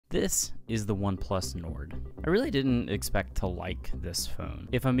This is the OnePlus Nord. I really didn't expect to like this phone.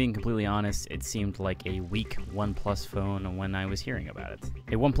 If I'm being completely honest, it seemed like a weak OnePlus phone when I was hearing about it.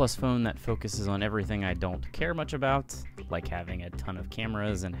 A OnePlus phone that focuses on everything I don't care much about, like having a ton of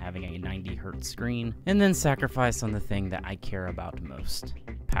cameras and having a 90Hz screen, and then sacrifice on the thing that I care about most,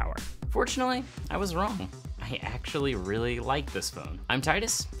 power. Fortunately, I was wrong. I actually really like this phone. I'm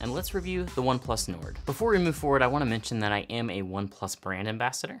Titus, and let's review the OnePlus Nord. Before we move forward, I want to mention that I am a OnePlus brand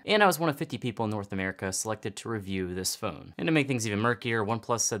ambassador, and I was one of 50 people in North America selected to review this phone. And to make things even murkier,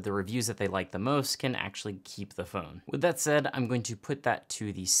 OnePlus said the reviews that they like the most can actually keep the phone. With that said, I'm going to put that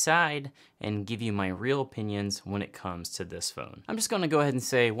to the side and give you my real opinions when it comes to this phone. I'm just going to go ahead and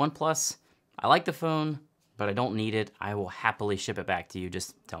say, OnePlus, I like the phone, but I don't need it. I will happily ship it back to you.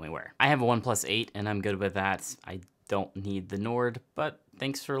 Just tell me where. I have a OnePlus 8 and I'm good with that. I don't need the Nord, but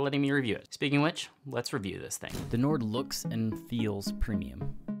thanks for letting me review it. Speaking of which, let's review this thing. The Nord looks and feels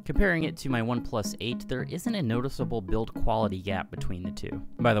premium. Comparing it to my OnePlus 8, there isn't a noticeable build quality gap between the two.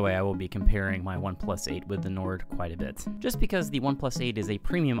 By the way, I will be comparing my OnePlus 8 with the Nord quite a bit, just because the OnePlus 8 is a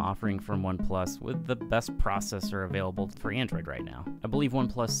premium offering from OnePlus with the best processor available for Android right now. I believe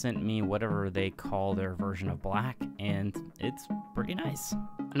OnePlus sent me whatever they call their version of black, and it's pretty nice.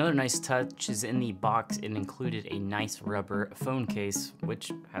 Another nice touch is in the box, it included a nice rubber phone case,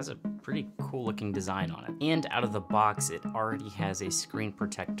 which has a pretty cool looking design on it. And out of the box, it already has a screen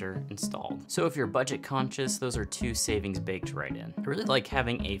protector installed. So if you're budget conscious, those are two savings baked right in. I really like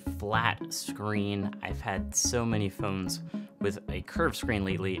having a flat screen. I've had so many phones with a curved screen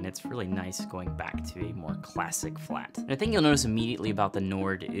lately, and it's really nice going back to a more classic flat. And the thing you'll notice immediately about the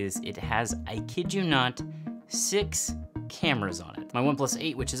Nord is it has, I kid you not, 6 cameras on it. My OnePlus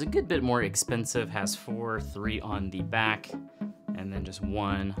 8, which is a good bit more expensive, has 4, 3 on the back, and then just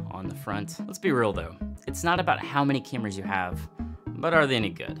 1 on the front. Let's be real though, it's not about how many cameras you have, but are they any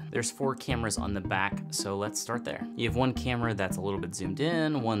good? There's 4 cameras on the back, so let's start there. You have one camera that's a little bit zoomed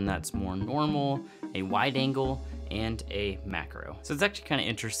in, one that's more normal, a wide angle, and a macro. So it's actually kind of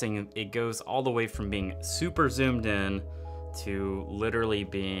interesting. It goes all the way from being super zoomed in to literally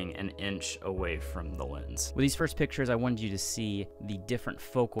being an inch away from the lens. With these first pictures, I wanted you to see the different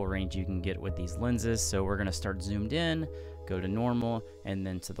focal range you can get with these lenses. So we're gonna start zoomed in, go to normal, and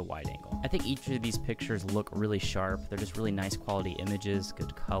then to the wide angle. I think each of these pictures look really sharp. They're just really nice quality images,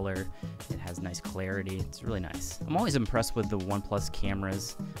 good color. It has nice clarity. It's really nice. I'm always impressed with the OnePlus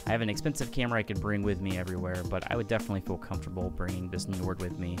cameras. I have an expensive camera I could bring with me everywhere, but I would definitely feel comfortable bringing this Nord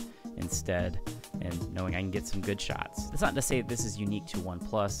with me instead, and knowing I can get some good shots. That's not to say this is unique to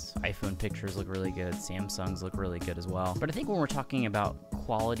OnePlus. iPhone pictures look really good. Samsung's look really good as well. But I think when we're talking about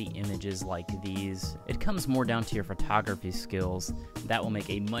quality images like these, it comes more down to your photography skills. That will make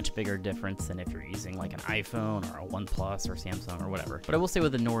a much bigger difference than if you're using like an iPhone or a OnePlus or Samsung or whatever. But I will say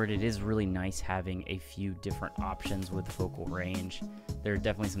with the Nord, it is really nice having a few different options with focal range. There are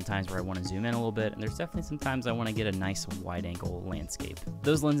definitely some times where I want to zoom in a little bit, and there's definitely some times I want to get a nice wide angle landscape.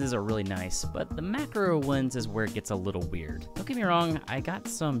 Those lenses are really nice, but the macro lens is where it gets a little weird. Don't get me wrong, I got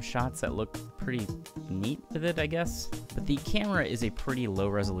some shots that look pretty neat with it, I guess, but the camera is a pretty low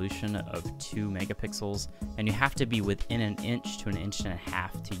resolution of 2 megapixels, and you have to be within an inch to an inch and a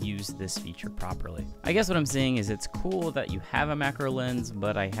half to use this feature properly. I guess what I'm saying is it's cool that you have a macro lens,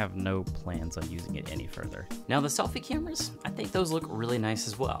 but I have no plans on using it any further. Now the selfie cameras, I think those look really nice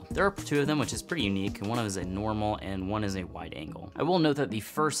as well. There are 2 of them, which is pretty unique. One is a normal and one is a wide angle. I will note that the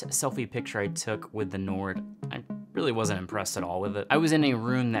first selfie picture I took with the Nord, I really wasn't impressed at all with it. I was in a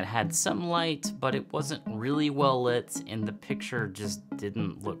room that had some light, but it wasn't really well lit, and the picture just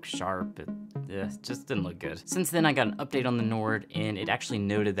didn't look sharp. It just didn't look good. Since then, I got an update on the Nord, and it actually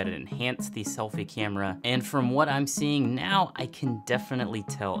noted that it enhanced the selfie camera, and from what I'm seeing now, I can definitely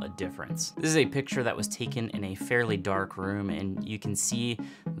tell a difference. This is a picture that was taken in a fairly dark room, and you can see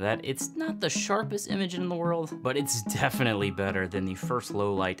that it's not the sharpest image in the world, but it's definitely better than the first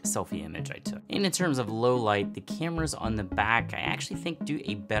low light selfie image I took. And in terms of low light, the cameras on the back, I actually think do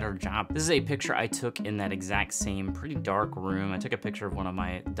a better job. This is a picture I took in that exact same pretty dark room. I took a picture of one of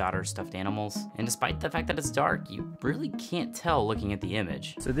my daughter's stuffed animals, and despite the fact that it's dark, you really can't tell looking at the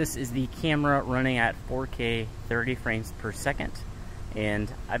image. So this is the camera running at 4K 30 frames per second,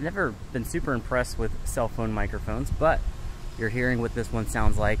 and I've never been super impressed with cell phone microphones, but you're hearing what this one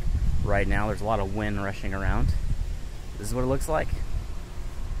sounds like right now. There's a lot of wind rushing around. This is what it looks like.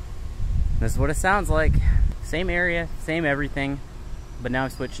 This is what it sounds like. Same area, same everything, but now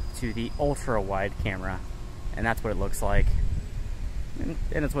I've switched to the ultra wide camera, and that's what it looks like, and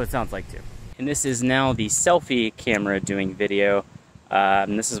that's what it sounds like too. And this is now the selfie camera doing video,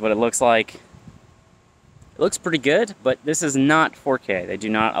 and this is what it looks like. It It looks pretty good, but this is not 4K. They do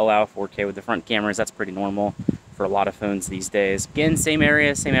not allow 4K with the front cameras. That's pretty normal for a lot of phones these days. Again, same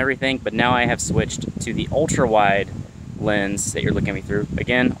area, same everything, but now I have switched to the ultra wide lens that you're looking at me through.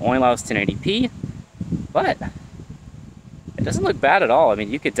 Again, only allows 1080p, but it doesn't look bad at all. I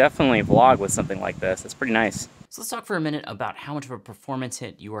mean, you could definitely vlog with something like this. It's pretty nice. So let's talk for a minute about how much of a performance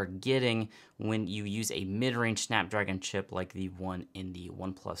hit you are getting when you use a mid-range Snapdragon chip like the one in the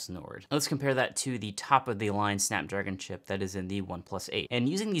OnePlus Nord. Let's compare that to the top-of-the-line Snapdragon chip that is in the OnePlus 8. And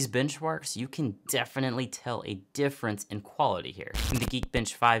using these benchmarks, you can definitely tell a difference in quality here. In the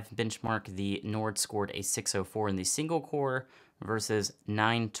Geekbench 5 benchmark, the Nord scored a 604 in the single core, versus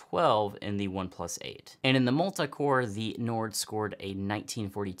 912 in the OnePlus 8. And in the multi-core, the Nord scored a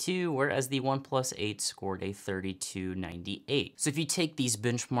 1942, whereas the OnePlus 8 scored a 3298. So if you take these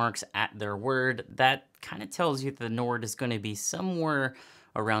benchmarks at their word, that kind of tells you that the Nord is going to be somewhere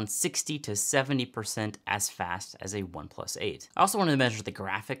around 60 to 70% as fast as a OnePlus 8. I also wanted to measure the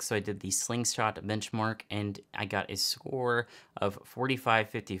graphics, so I did the Slingshot benchmark, and I got a score of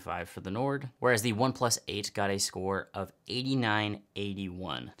 4555 for the Nord, whereas the OnePlus 8 got a score of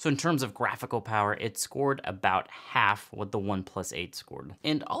 8981. So in terms of graphical power, it scored about half what the OnePlus 8 scored.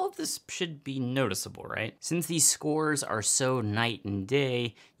 And all of this should be noticeable, right? Since these scores are so night and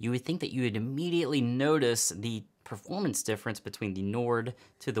day, you would think that you would immediately notice the performance difference between the Nord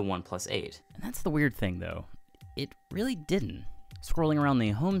to the OnePlus 8. And that's the weird thing though. It really didn't. Scrolling around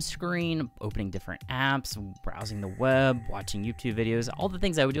the home screen, opening different apps, browsing the web, watching YouTube videos, all the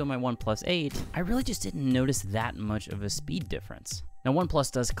things I would do on my OnePlus 8, I really just didn't notice that much of a speed difference. Now,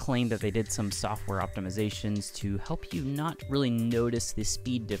 OnePlus does claim that they did some software optimizations to help you not really notice the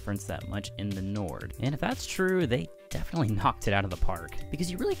speed difference that much in the Nord. And if that's true, they definitely knocked it out of the park, because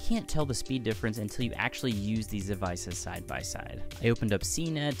you really can't tell the speed difference until you actually use these devices side by side. I opened up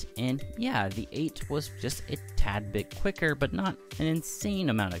CNET, and yeah, the 8 was just a tad bit quicker, but not an insane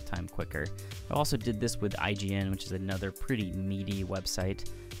amount of time quicker. I also did this with IGN, which is another pretty meaty website,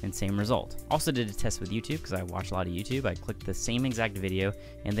 and same result. Also did a test with YouTube, because I watch a lot of YouTube. I clicked the same exact video,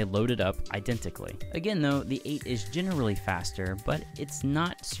 and they loaded up identically. Again though, the 8 is generally faster, but it's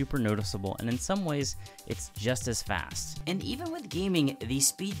not super noticeable, and in some ways, it's just as fast. And even with gaming, the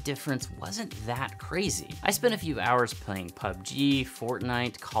speed difference wasn't that crazy. I spent a few hours playing PUBG,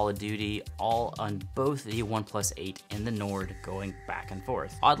 Fortnite, Call of Duty, all on both the OnePlus 8 and the Nord, going back and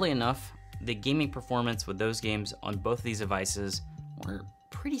forth. Oddly enough, the gaming performance with those games on both of these devices were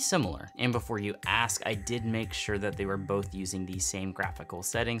pretty similar. And before you ask, I did make sure that they were both using the same graphical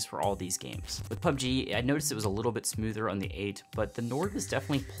settings for all these games. With PUBG, I noticed it was a little bit smoother on the 8, but the Nord was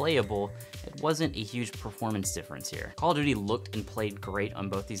definitely playable. It wasn't a huge performance difference here. Call of Duty looked and played great on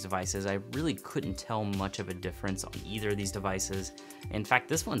both these devices. I really couldn't tell much of a difference on either of these devices. In fact,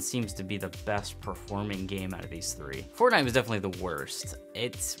 this one seems to be the best performing game out of these three. Fortnite was definitely the worst.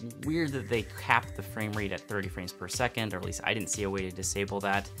 It's weird that they capped the frame rate at 30 frames per second, or at least I didn't see a way to disable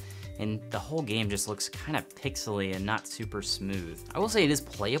that. And the whole game just looks kind of pixely and not super smooth. I will say it is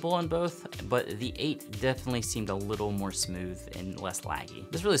playable on both, but the 8 definitely seemed a little more smooth and less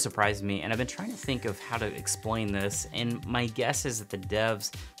laggy. This really surprised me, and I've been trying to think of how to explain this, and my guess is that the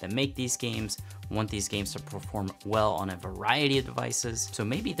devs that make these games want these games to perform well on a variety of devices, so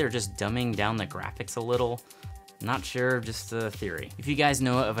maybe they're just dumbing down the graphics a little. Not sure, just a theory. If you guys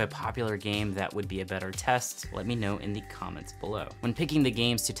know of a popular game that would be a better test, let me know in the comments below. When picking the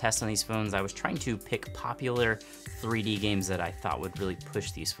games to test on these phones, I was trying to pick popular 3D games that I thought would really push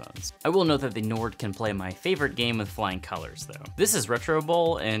these phones. I will note that the Nord can play my favorite game with flying colors though. This is Retro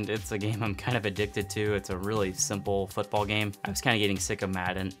Bowl, and it's a game I'm kind of addicted to. It's a really simple football game. I was kind of getting sick of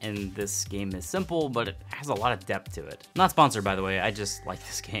Madden, and this game is simple, but it has a lot of depth to it. Not sponsored, by the way, I just like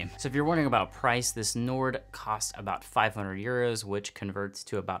this game. So if you're wondering about price, this Nord costs about 500 euros, which converts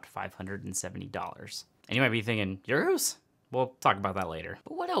to about $570. And you might be thinking, euros? We'll talk about that later.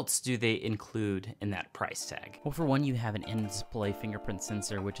 But what else do they include in that price tag? Well, for one, you have an in-display fingerprint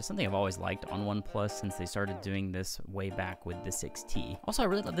sensor, which is something I've always liked on OnePlus since they started doing this way back with the 6T. Also, I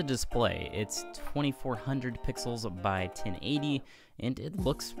really love the display. It's 2400 pixels by 1080, and it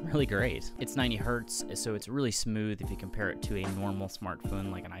looks really great. It's 90 Hertz, so it's really smooth if you compare it to a normal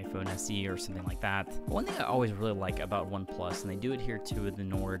smartphone like an iPhone SE or something like that. But one thing I always really like about OnePlus, and they do it here too with the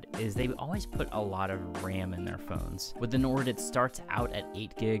Nord, is they always put a lot of RAM in their phones. With the Nord, it starts out at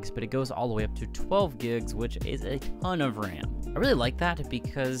 8 gigs, but it goes all the way up to 12 gigs, which is a ton of RAM. I really like that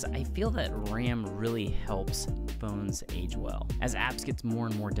because I feel that RAM really helps phones age well. As apps get more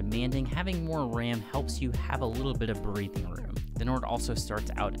and more demanding, having more RAM helps you have a little bit of breathing room. The Nord also starts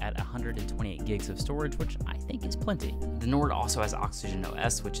out at 128 gigs of storage, which I think is plenty. The Nord also has Oxygen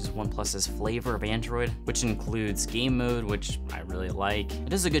OS, which is OnePlus's flavor of Android, which includes game mode, which I really like. It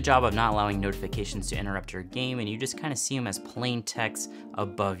does a good job of not allowing notifications to interrupt your game, and you just kind of see them as plain text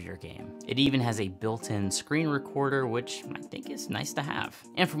above your game. It even has a built-in screen recorder, which I think is nice to have.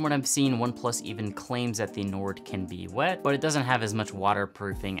 And from what I've seen, OnePlus even claims that the Nord can be wet, but it doesn't have as much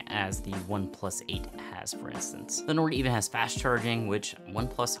waterproofing as the OnePlus 8 has, for instance. The Nord even has fast charging, which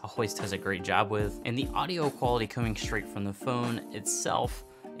OnePlus always does a great job with, and the audio quality coming straight from the phone itself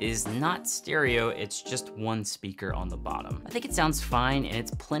is not stereo, it's just one speaker on the bottom. I think it sounds fine and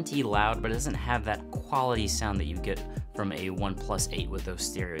it's plenty loud, but it doesn't have that quality sound that you get from a OnePlus 8 with those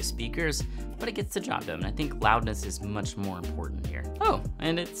stereo speakers, but it gets the job done. I think loudness is much more important here. Oh,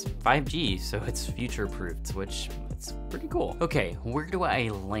 and it's 5G, so it's future-proofed, which it's pretty cool. Okay, where do I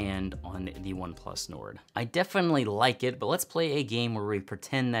land on the OnePlus Nord? I definitely like it, but let's play a game where we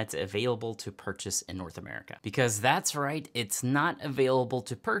pretend that's available to purchase in North America. Because that's right, it's not available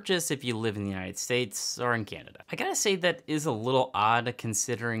to purchase if you live in the United States or in Canada. I gotta say that is a little odd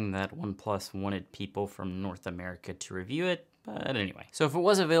considering that OnePlus wanted people from North America to review it. But anyway, so if it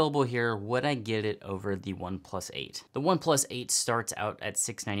was available here, would I get it over the OnePlus 8? The OnePlus 8 starts out at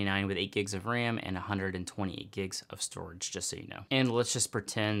 $699 with 8 gigs of RAM and 128 gigs of storage, just so you know. And let's just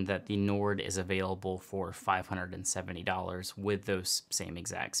pretend that the Nord is available for $570 with those same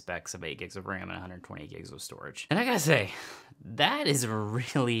exact specs of 8 gigs of RAM and 128 gigs of storage. And I gotta say, that is a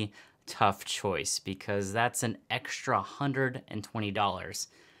really tough choice because that's an extra $120.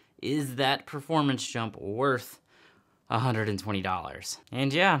 Is that performance jump worth $120?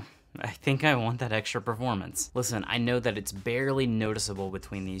 And yeah, I think I want that extra performance. Listen, I know that it's barely noticeable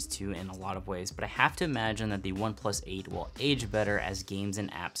between these two in a lot of ways, but I have to imagine that the OnePlus 8 will age better as games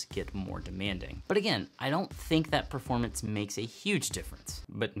and apps get more demanding. But again, I don't think that performance makes a huge difference,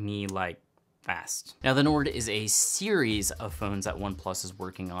 but me like fast. Now the Nord is a series of phones that OnePlus is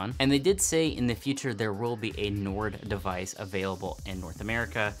working on, and they did say in the future there will be a Nord device available in North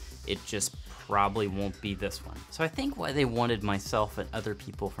America. It just probably won't be this one. So I think why they wanted myself and other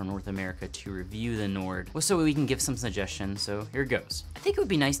people from North America to review the Nord was so we can give some suggestions, so here goes. I think it would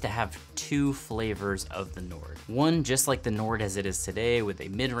be nice to have two flavors of the Nord. One just like the Nord as it is today with a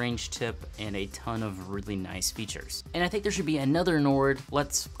mid-range tip and a ton of really nice features. And I think there should be another Nord,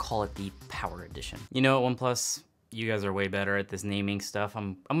 let's call it the Power Edition. You know what, OnePlus? You guys are way better at this naming stuff.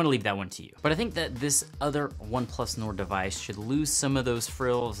 I'm gonna leave that one to you. But I think that this other OnePlus Nord device should lose some of those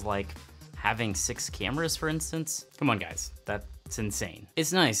frills, like having 6 cameras, for instance. Come on, guys, that's insane.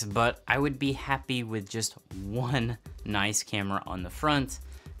 It's nice, but I would be happy with just one nice camera on the front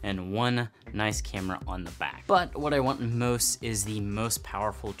and one nice camera on the back. But what I want most is the most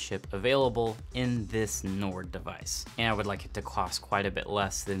powerful chip available in this Nord device. And I would like it to cost quite a bit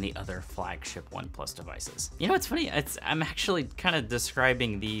less than the other flagship OnePlus devices. You know what's funny? I'm actually kind of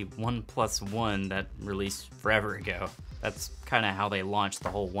describing the OnePlus One that released forever ago. That's kind of how they launched the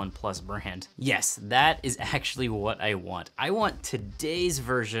whole OnePlus brand. Yes, that is actually what I want. I want today's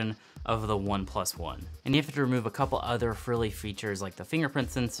version of the OnePlus One. And you have to remove a couple other frilly features like the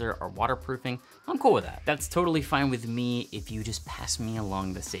fingerprint sensor or waterproofing. I'm cool with that. That's totally fine with me if you just pass me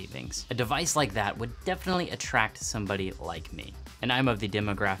along the savings. A device like that would definitely attract somebody like me. And I'm of the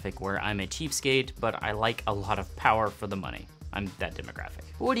demographic where I'm a cheapskate, but I like a lot of power for the money. I'm that demographic.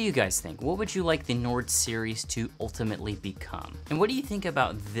 But what do you guys think? What would you like the Nord series to ultimately become? And what do you think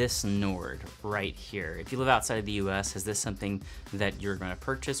about this Nord right here? If you live outside of the US, is this something that you're gonna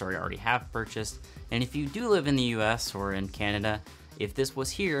purchase or you already have purchased? And if you do live in the US or in Canada, if this was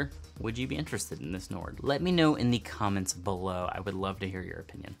here, would you be interested in this Nord? Let me know in the comments below. I would love to hear your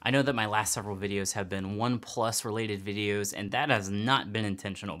opinion. I know that my last several videos have been OnePlus related videos, and that has not been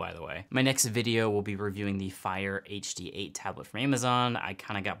intentional, by the way. My next video will be reviewing the Fire HD8 tablet from Amazon. I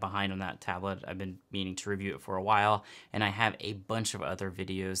kind of got behind on that tablet. I've been meaning to review it for a while, and I have a bunch of other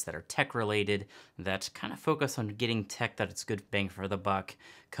videos that are tech related that kind of focus on getting tech that it's good bang for the buck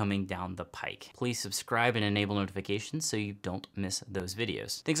coming down the pike. Please subscribe and enable notifications so you don't miss those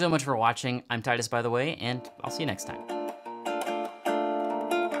videos. Thanks so much for watching. I'm Titus, by the way, and I'll see you next time.